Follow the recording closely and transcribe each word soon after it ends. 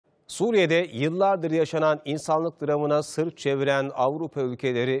Suriye'de yıllardır yaşanan insanlık dramına sırt çeviren Avrupa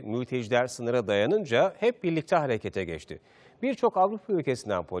ülkeleri mülteciler sınıra dayanınca hep birlikte harekete geçti. Birçok Avrupa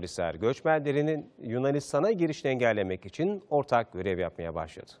ülkesinden polisler göçmenlerinin Yunanistan'a girişini engellemek için ortak görev yapmaya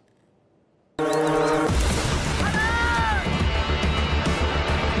başladı.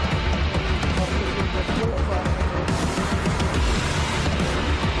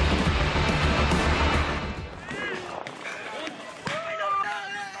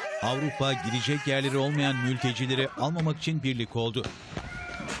 Avrupa girecek yerleri olmayan mültecileri almamak için birlik oldu.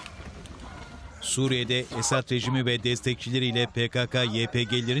 Suriye'de Esad rejimi ve destekçileriyle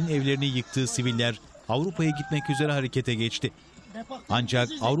PKK-YPG'lerin evlerini yıktığı siviller Avrupa'ya gitmek üzere harekete geçti. Ancak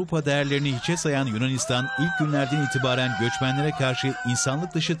Avrupa değerlerini hiçe sayan Yunanistan ilk günlerden itibaren göçmenlere karşı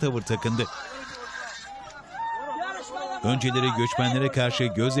insanlık dışı tavır takındı. Önceleri göçmenlere karşı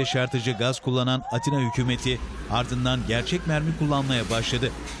göz yaşartıcı gaz kullanan Atina hükümeti ardından gerçek mermi kullanmaya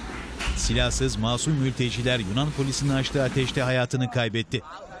başladı. Silahsız masum mülteciler Yunan polisinin açtığı ateşte hayatını kaybetti.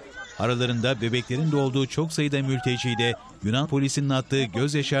 Aralarında bebeklerin de olduğu çok sayıda mülteci de Yunan polisinin attığı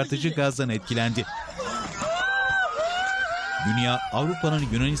göz yaşartıcı gazdan etkilendi. Dünya Avrupa'nın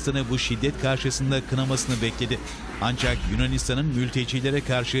Yunanistan'ı bu şiddet karşısında kınamasını bekledi. Ancak Yunanistan'ın mültecilere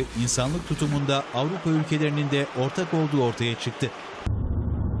karşı insanlık tutumunda Avrupa ülkelerinin de ortak olduğu ortaya çıktı.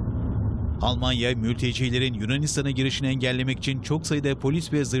 Almanya, mültecilerin Yunanistan'a girişini engellemek için çok sayıda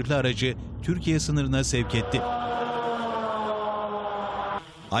polis ve zırhlı aracı Türkiye sınırına sevk etti.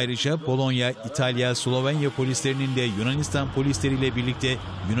 Ayrıca Polonya, İtalya, Slovenya polislerinin de Yunanistan polisleriyle birlikte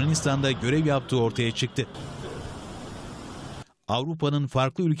Yunanistan'da görev yaptığı ortaya çıktı. Avrupa'nın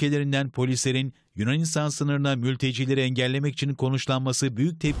farklı ülkelerinden polislerin Yunanistan sınırına mültecileri engellemek için konuşlanması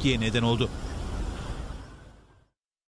büyük tepkiye neden oldu.